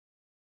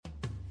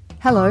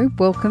Hello,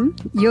 welcome.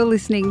 You're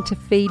listening to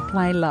Feed,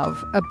 Play,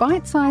 Love, a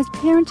bite-sized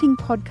parenting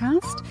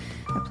podcast,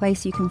 a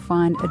place you can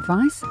find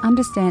advice,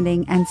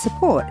 understanding and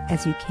support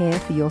as you care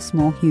for your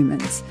small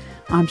humans.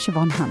 I'm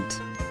Siobhan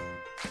Hunt.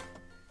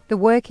 The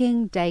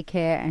working,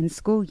 daycare and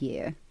school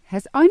year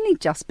has only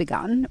just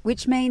begun,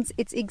 which means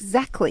it's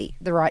exactly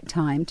the right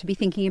time to be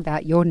thinking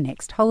about your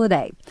next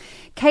holiday.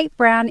 Kate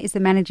Brown is the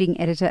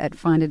managing editor at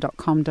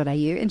finder.com.au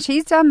and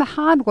she's done the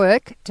hard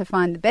work to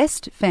find the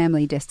best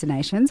family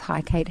destinations.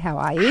 Hi Kate, how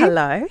are you?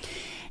 Hello.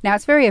 Now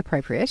it's very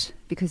appropriate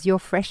because you're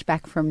fresh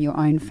back from your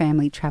own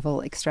family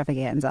travel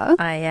extravaganza.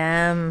 I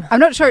am. I'm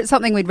not sure it's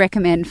something we'd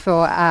recommend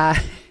for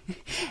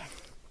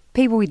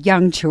people with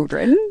young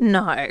children.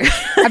 No.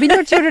 I mean,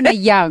 your children are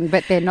young,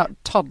 but they're not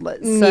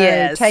toddlers. So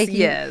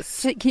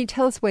yes. Can you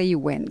tell us where you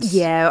went?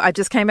 Yeah, I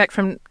just came back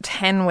from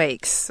 10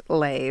 weeks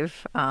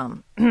leave,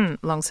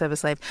 long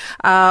service leave,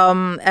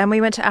 and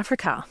we went to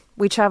Africa.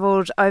 We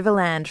travelled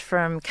overland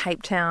from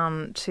Cape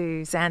Town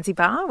to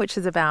Zanzibar, which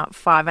is about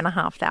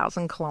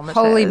 5,500 kilometres.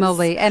 Holy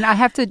moly. And I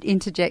have to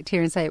interject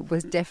here and say it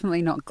was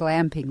definitely not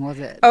glamping, was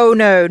it? Oh,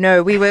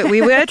 no. We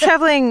were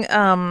travelling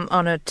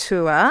on a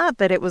tour,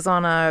 but it was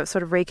on a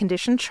sort of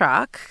reconditioned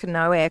truck,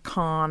 no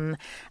aircon.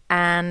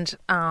 And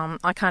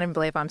I can't even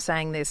believe I'm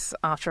saying this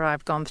after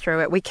I've gone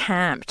through it. We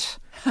camped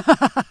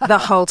the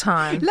whole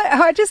time.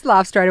 I just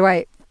laughed straight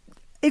away.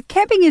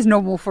 Camping is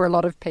normal for a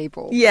lot of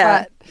people.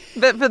 Yeah,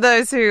 but for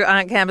those who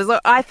aren't campers,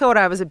 look, I thought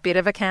I was a bit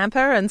of a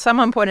camper, and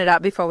someone pointed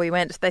out before we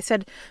went, they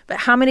said, but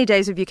how many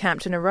days have you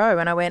camped in a row?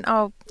 And I went,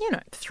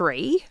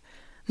 3.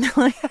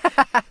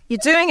 You're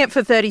doing it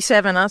for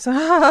 37. I was like,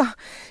 oh,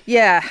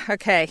 yeah,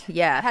 okay,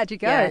 yeah. How'd you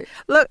go? Yeah.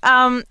 Look,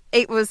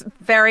 it was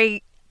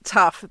very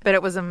tough, but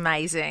it was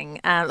amazing.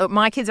 Look,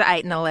 my kids are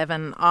 8 and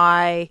 11.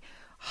 I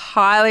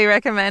highly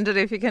recommend it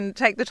if you can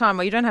take the time.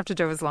 Well, you don't have to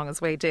do as long as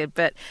we did,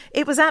 but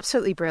it was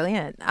absolutely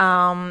brilliant.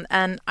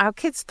 And our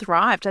kids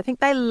thrived. I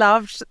think they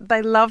loved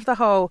the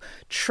whole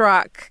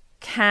truck,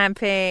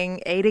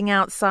 camping, eating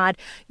outside.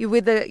 You're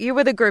with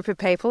a group of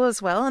people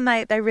as well, and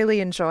they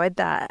really enjoyed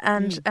that.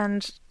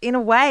 And in a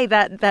way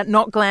that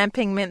not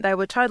glamping meant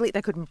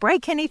they couldn't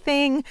break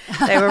anything.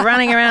 They were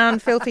running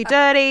around filthy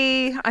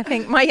dirty. I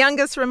think my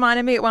youngest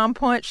reminded me at one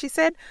point, she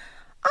said,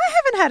 I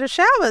haven't had a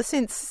shower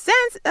since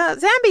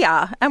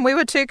Zambia, and we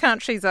were 2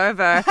 countries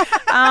over.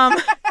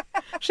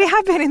 She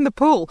had been in the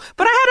pool,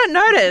 but I hadn't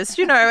noticed,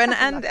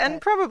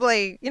 and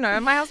probably,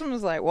 my husband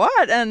was like,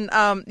 what? And,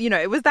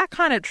 it was that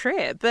kind of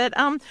trip. But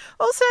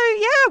also,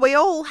 we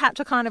all had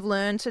to kind of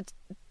learn to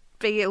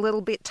be a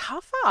little bit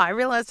tougher. I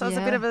realised I was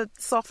a bit of a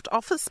soft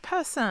office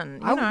person.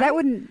 That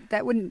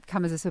wouldn't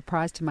come as a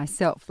surprise to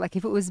myself. Like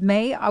if it was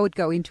me, I would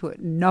go into it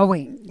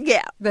knowing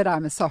that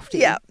I'm a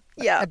softie.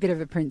 Yeah. A bit of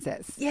a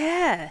princess.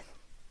 Yeah.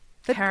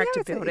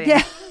 Character building.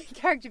 Yeah,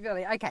 character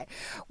building. Okay.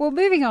 Well,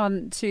 moving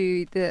on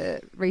to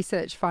the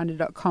research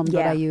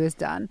finder.com.au has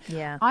done.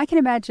 Yeah. I can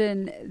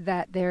imagine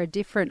that there are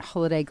different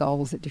holiday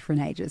goals at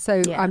different ages.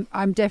 So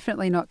I'm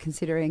definitely not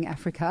considering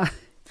Africa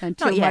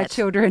until my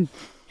children,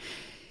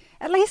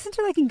 at least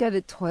until they can go to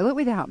the toilet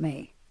without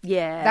me.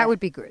 Yeah. That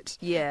would be good.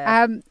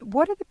 Yeah.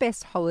 What are the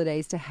best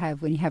holidays to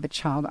have when you have a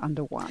child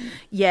under 1?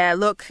 Yeah,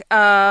 look,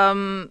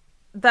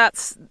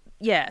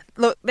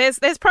 look,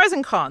 there's pros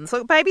and cons.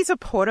 Look, babies are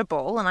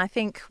portable, and I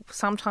think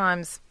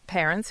sometimes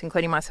parents,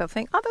 including myself,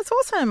 think, oh, that's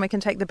awesome, we can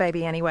take the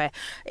baby anywhere.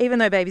 Even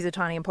though babies are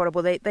tiny and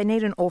portable, they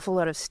need an awful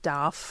lot of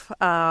stuff,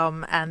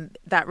 and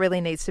that really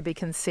needs to be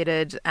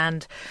considered.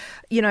 And,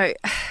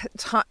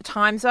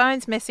 time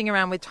zones, messing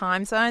around with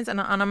time zones, and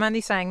I'm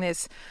only saying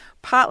this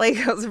partly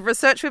because of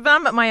research we've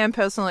done, but my own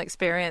personal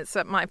experience.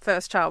 My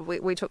first child,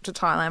 we took to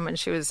Thailand when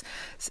she was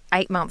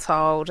 8 months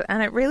old,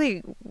 and it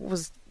really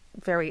was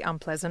very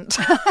unpleasant.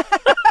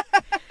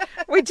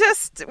 We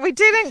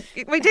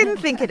didn't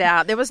think it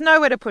out. There was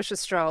nowhere to push a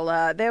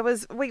stroller.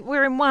 We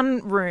were in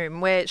one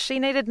room where she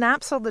needed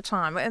naps all the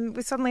time, and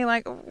we're suddenly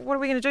like, what are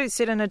we going to do?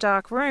 Sit in a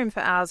dark room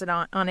for hours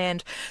on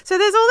end. So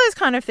there's all those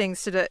kind of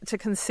things to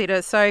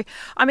consider. So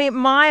I mean,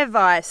 my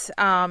advice,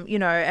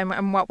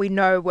 and what we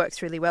know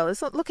works really well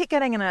is look at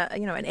getting an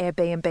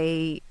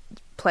Airbnb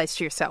place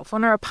to yourself,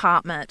 on an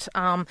apartment,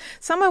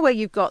 somewhere where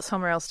you've got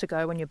somewhere else to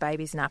go when your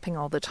baby's napping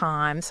all the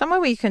time, somewhere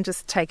where you can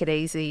just take it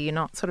easy, you're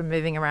not sort of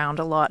moving around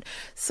a lot,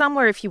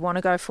 somewhere if you want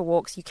to go for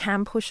walks you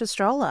can push a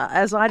stroller.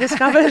 As I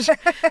discovered,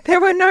 there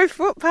were no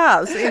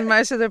footpaths in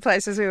most of the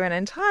places we went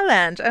in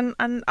Thailand,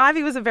 and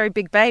Ivy was a very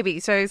big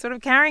baby, so sort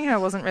of carrying her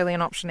wasn't really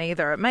an option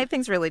either. It made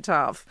things really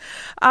tough.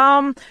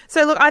 So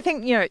look, I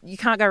think you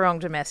can't go wrong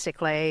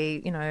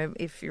domestically.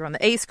 If you're on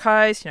the East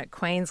Coast,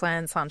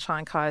 Queensland,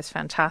 Sunshine Coast,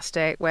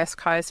 fantastic. West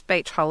Coast,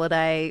 beach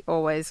holiday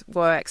always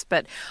works,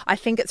 but I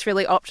think it's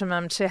really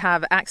optimum to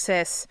have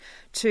access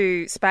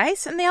to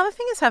space, and the other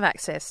thing is have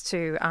access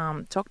to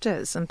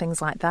doctors and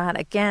things like that.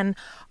 Again,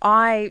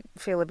 I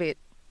feel a bit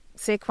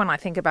sick when I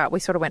think about, we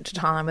sort of went to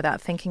Thailand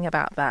without thinking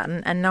about that,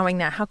 and knowing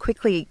now how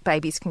quickly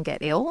babies can get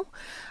ill.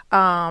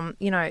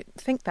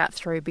 Think that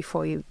through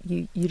before you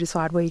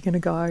decide where you're going to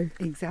go.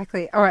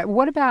 Exactly. All right.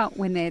 What about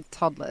when they're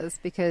toddlers?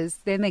 Because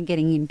then they're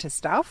getting into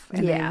stuff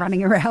and they're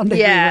running around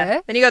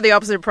everywhere. Then you got the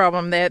opposite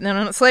problem. They're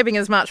not sleeping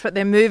as much, but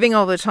they're moving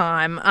all the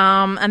time.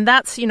 And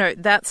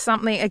that's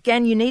something,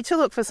 again, you need to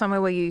look for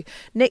somewhere where you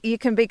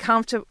can be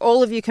comfortable,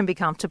 all of you can be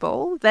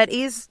comfortable, that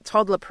is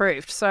toddler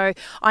proofed. So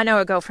I know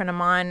a girlfriend of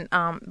mine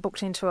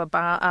booked into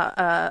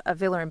a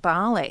villa in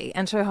Bali,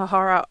 and to her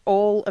horror,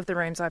 all of the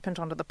rooms opened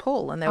onto the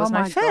pool and there was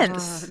no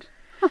fence.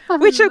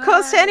 Which, of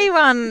course, to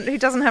anyone who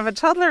doesn't have a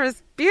toddler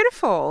is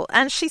beautiful.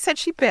 And she said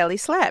she barely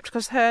slept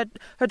because her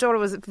daughter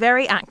was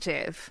very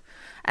active.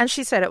 And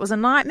she said it was a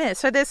nightmare.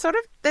 So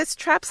there's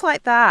traps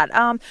like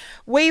that.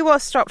 We were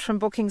stopped from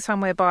booking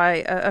somewhere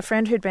by a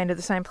friend who'd been to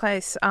the same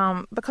place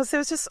because there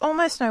was just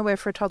almost nowhere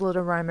for a toddler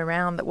to roam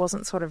around that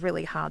wasn't sort of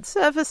really hard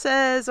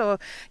surfaces, or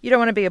you don't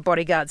want to be a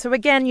bodyguard. So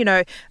again,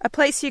 a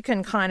place you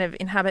can kind of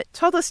inhabit.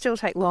 Toddlers still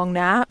take long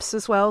naps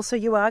as well, so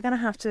you are going to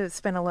have to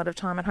spend a lot of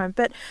time at home.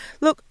 But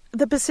look,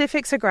 the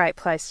Pacific's a great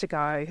place to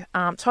go.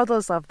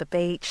 Toddlers love the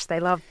beach. They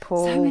love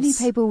pools. So many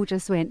people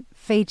just went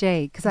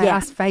Fiji because I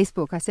asked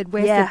Facebook. I said,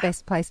 where's the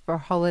best place for a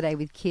holiday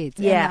with kids?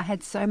 And I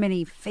had so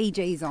many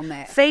Fijis on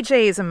there.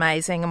 Fiji is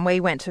amazing, and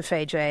we went to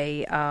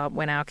Fiji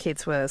when our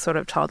kids were sort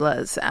of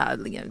toddlers,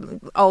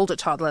 older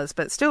toddlers,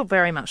 but still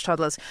very much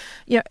toddlers.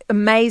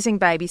 Amazing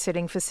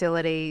babysitting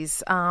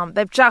facilities.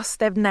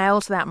 They've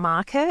nailed that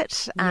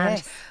market.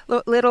 And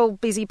look, little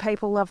busy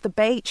people love the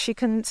beach. You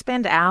can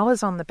spend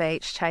hours on the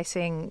beach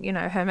chasing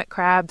hermit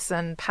crabs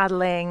and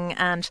paddling,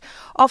 and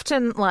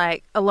often,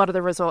 like, a lot of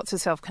the resorts are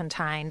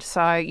self-contained,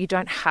 so you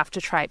don't have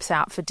to traipse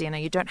out for dinner.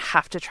 You don't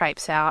have to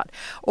traipse out,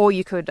 or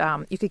you could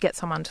get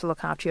someone to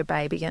look after your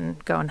baby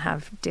and go and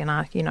have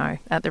dinner,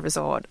 at the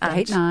resort.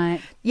 Date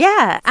night.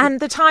 Yeah, and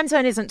the time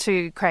zone isn't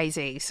too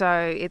crazy,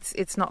 so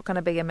it's not going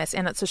to be a mess,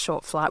 and it's a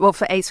short flight. Well,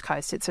 for East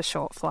Coast, it's a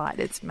short flight.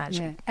 It's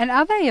magic. Yeah. And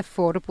are they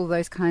affordable,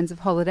 those kinds of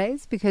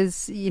holidays?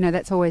 Because,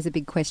 that's always a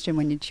big question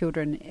when your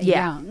children are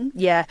young.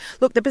 Yeah.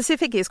 Look, the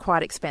Pacific is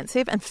quite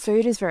expensive, and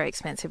food is very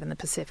expensive in the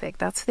Pacific.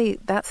 That's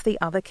the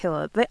other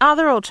killer. The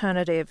other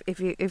alternative,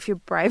 if you're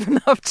brave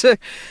enough to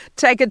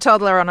take a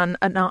toddler on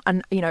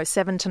a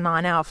 7 to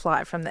 9 hour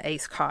flight from the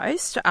East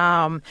Coast,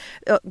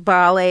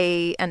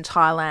 Bali and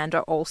Thailand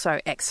are also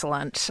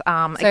excellent. So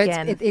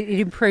again, it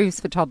improves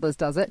for toddlers,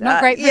 does it?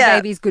 Not great for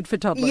babies, good for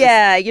toddlers.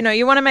 Yeah,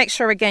 you want to make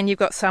sure, again, you've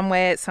got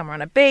somewhere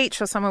on a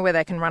beach or somewhere where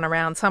they can run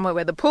around, somewhere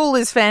where the pool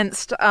is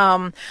fenced,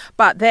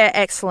 but they're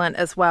excellent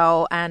as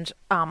well. And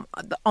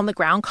on the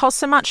ground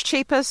costs are much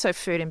cheaper, so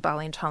food in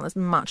Bali and Thailand is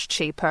much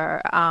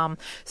cheaper.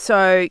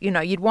 So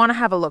you'd want to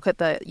have a look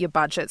at your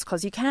budgets,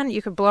 because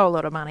you could blow a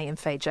lot of money in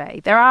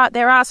Fiji. There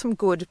are some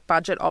good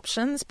budget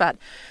options, but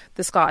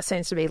the sky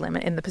seems to be the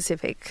limit in the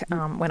Pacific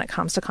when it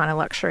comes to kind of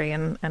luxury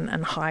and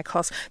high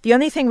cost. The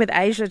only thing with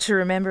Asia to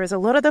remember is a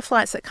lot of the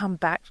flights that come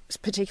back,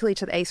 particularly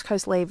to the East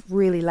Coast, leave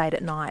really late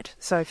at night.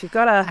 So if you've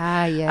got a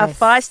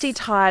feisty,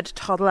 tired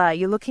toddler,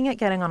 you're looking at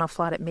getting on a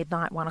flight at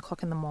midnight, 1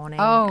 o'clock in the morning.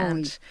 Oh,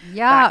 and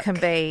yuck. That can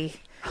be...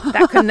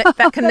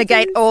 That can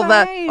negate all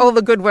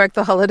the good work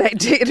the holiday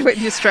did with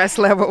your stress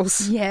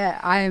levels. Yeah,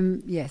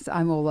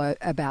 I'm all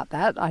about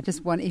that. I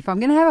just want, if I'm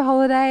going to have a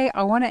holiday,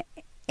 I want to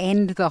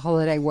end the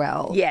holiday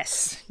well.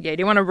 Yes. Yeah,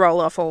 do you want to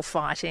roll off all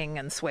fighting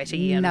and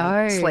sweaty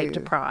and sleep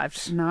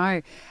deprived?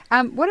 No.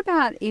 What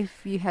about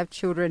if you have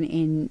children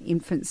in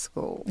infant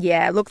school?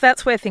 Yeah, look,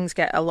 that's where things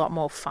get a lot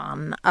more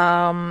fun.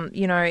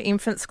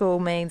 Infant school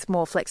means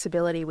more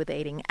flexibility with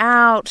eating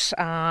out.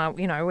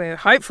 We're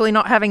hopefully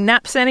not having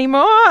naps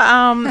anymore.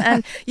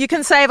 And you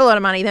can save a lot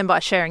of money then by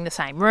sharing the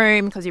same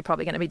room, because you're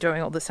probably going to be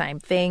doing all the same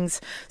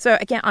things. So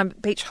again,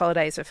 beach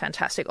holidays are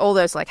fantastic. All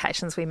those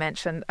locations we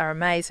mentioned are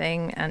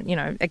amazing.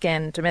 And,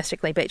 again,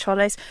 domestically, beach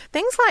holidays.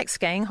 Things like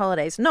skiing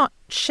holidays, not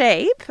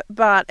cheap,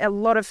 but a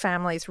lot of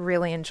families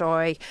really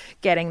enjoy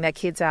getting their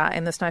kids out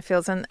in the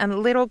snowfields, and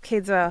little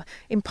kids are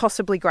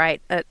impossibly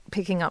great at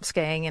picking up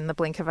skiing in the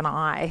blink of an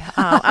eye.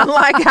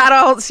 Unlike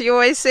adults, you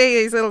always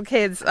see these little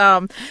kids.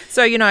 So,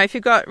 if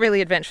you've got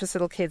really adventurous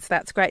little kids,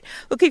 that's great.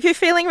 Look, if you're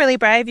feeling really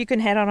brave, you can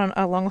head on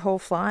a long-haul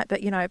flight,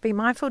 but, be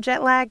mindful,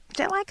 jet lag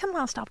can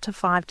last up to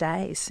 5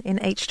 days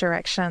in each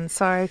direction.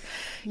 So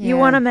you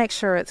want to make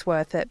sure it's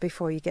worth it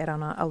before you get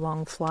on a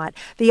long flight.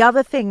 The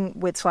other thing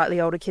with slightly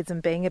older kids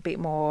and being a bit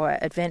more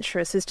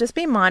adventurous is just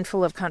be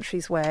mindful of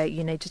countries where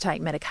you need to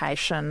take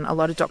medication. A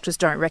lot of doctors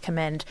don't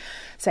recommend,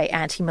 say,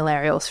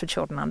 anti-malarials for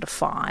children under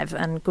 5,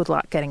 and good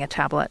luck getting a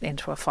tablet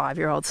into a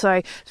 5-year-old.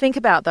 So think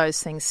about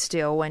those things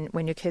still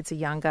when your kids are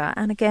younger.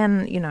 And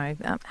again,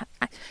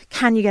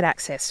 can you get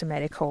access to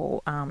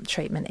medical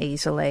treatment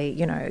easily?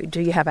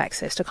 Do you have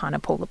access to kind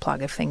of pull the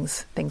plug if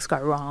things go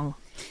wrong?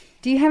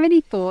 Do you have any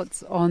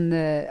thoughts on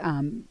the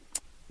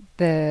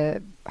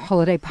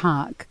holiday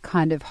park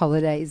kind of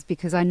holidays?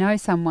 Because I know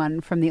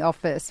someone from the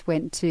office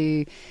went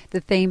to the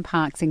theme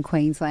parks in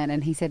Queensland,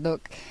 and he said,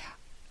 look,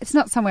 it's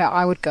not somewhere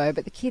I would go,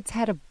 but the kids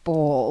had a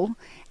ball.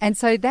 And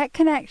so that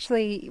can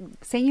actually,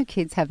 seeing your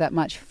kids have that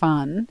much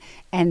fun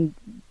and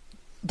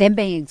them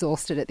being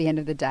exhausted at the end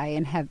of the day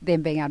and have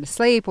them being able to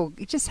sleep or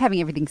just having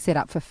everything set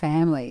up for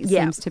families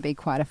seems to be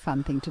quite a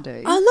fun thing to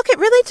do. Oh, look, it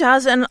really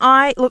does. And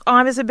I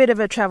was a bit of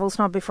a travel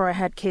snob before I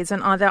had kids,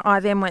 and I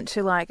then went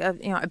to like a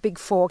Big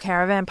Four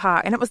caravan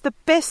park, and it was the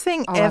best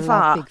thing ever.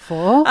 I love Big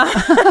Four.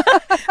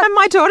 And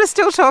my daughters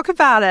still talk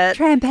about it.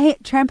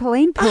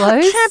 Trampoline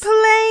pillows.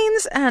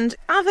 Trampolines and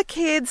other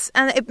kids,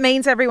 and it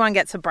means everyone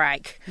gets a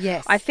break.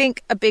 Yes. I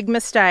think a big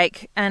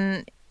mistake,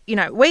 and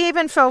we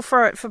even fell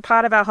for it for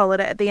part of our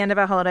holiday. At the end of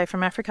our holiday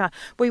from Africa,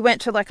 we went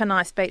to like a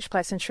nice beach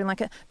place in Sri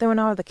Lanka. There were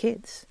no other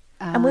kids.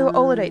 And we were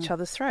all at each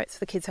other's throats.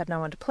 The kids had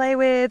no one to play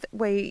with.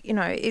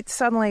 It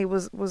suddenly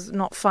was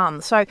not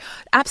fun. So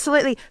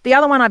absolutely. The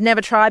other one I've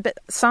never tried, but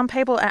some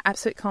people are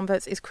absolute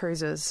converts, is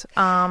cruises.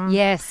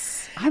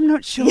 Yes. I'm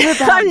not sure about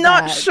that. I'm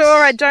not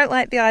sure. I don't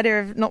like the idea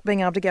of not being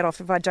able to get off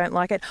if I don't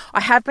like it.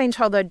 I have been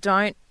told, though,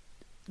 don't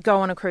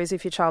go on a cruise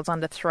if your child's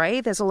under 3.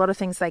 There's a lot of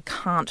things they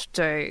can't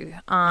do.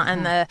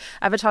 And the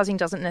advertising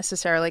doesn't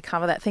necessarily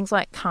cover that. Things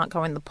like can't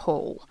go in the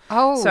pool.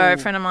 Oh. So a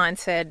friend of mine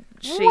said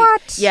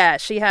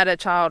she had a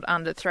child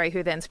under 3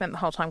 who then spent the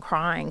whole time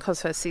crying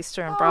because her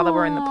sister and brother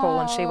were in the pool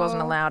and she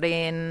wasn't allowed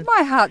in.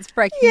 My heart's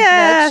breaking for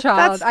that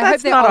child. That's I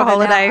hope they're not a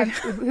holiday.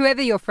 Now.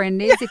 Whoever your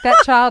friend is, if that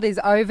child is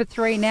over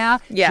 3 now,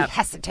 she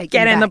has to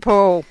get in the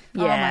pool.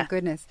 Yeah. Oh, my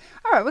goodness.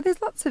 All right, well,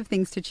 there's lots of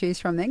things to choose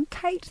from then.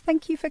 Kate,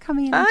 thank you for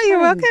coming in. Oh, you're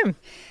welcome.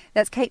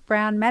 That's Kate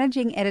Brown,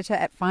 Managing Editor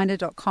at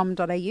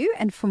finder.com.au.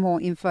 And for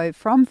more info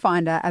from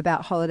Finder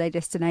about holiday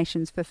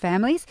destinations for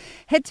families,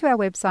 head to our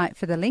website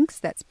for the links.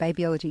 That's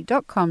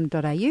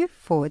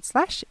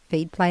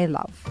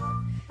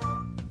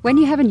babyology.com.au/feedplaylove. When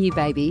you have a new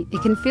baby,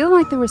 it can feel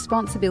like the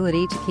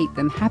responsibility to keep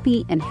them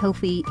happy and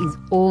healthy is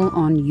all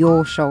on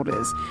your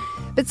shoulders.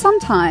 But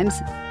sometimes,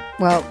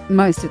 well,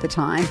 most of the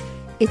time,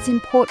 it's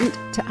important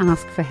to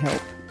ask for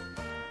help.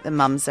 The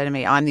mum said to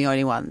me, I'm the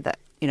only one that,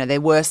 they're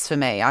worse for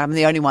me. I'm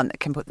the only one that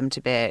can put them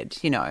to bed,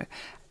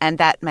 And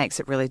that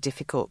makes it really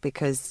difficult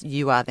because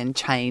you are then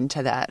chained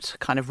to that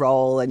kind of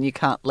role and you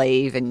can't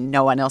leave and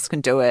no one else can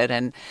do it.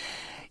 And,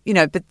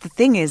 but the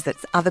thing is that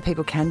other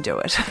people can do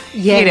it.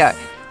 Yes.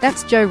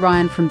 That's Jo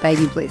Ryan from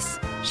Baby Bliss.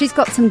 She's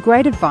got some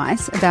great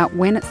advice about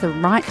when it's the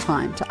right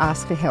time to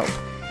ask for help.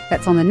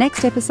 That's on the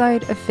next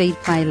episode of Feed,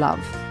 Play,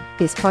 Love.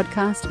 This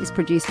podcast is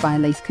produced by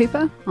Elise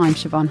Cooper. I'm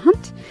Siobhan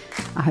Hunt.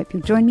 I hope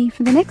you'll join me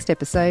for the next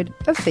episode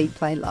of Feed,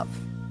 Play, Love.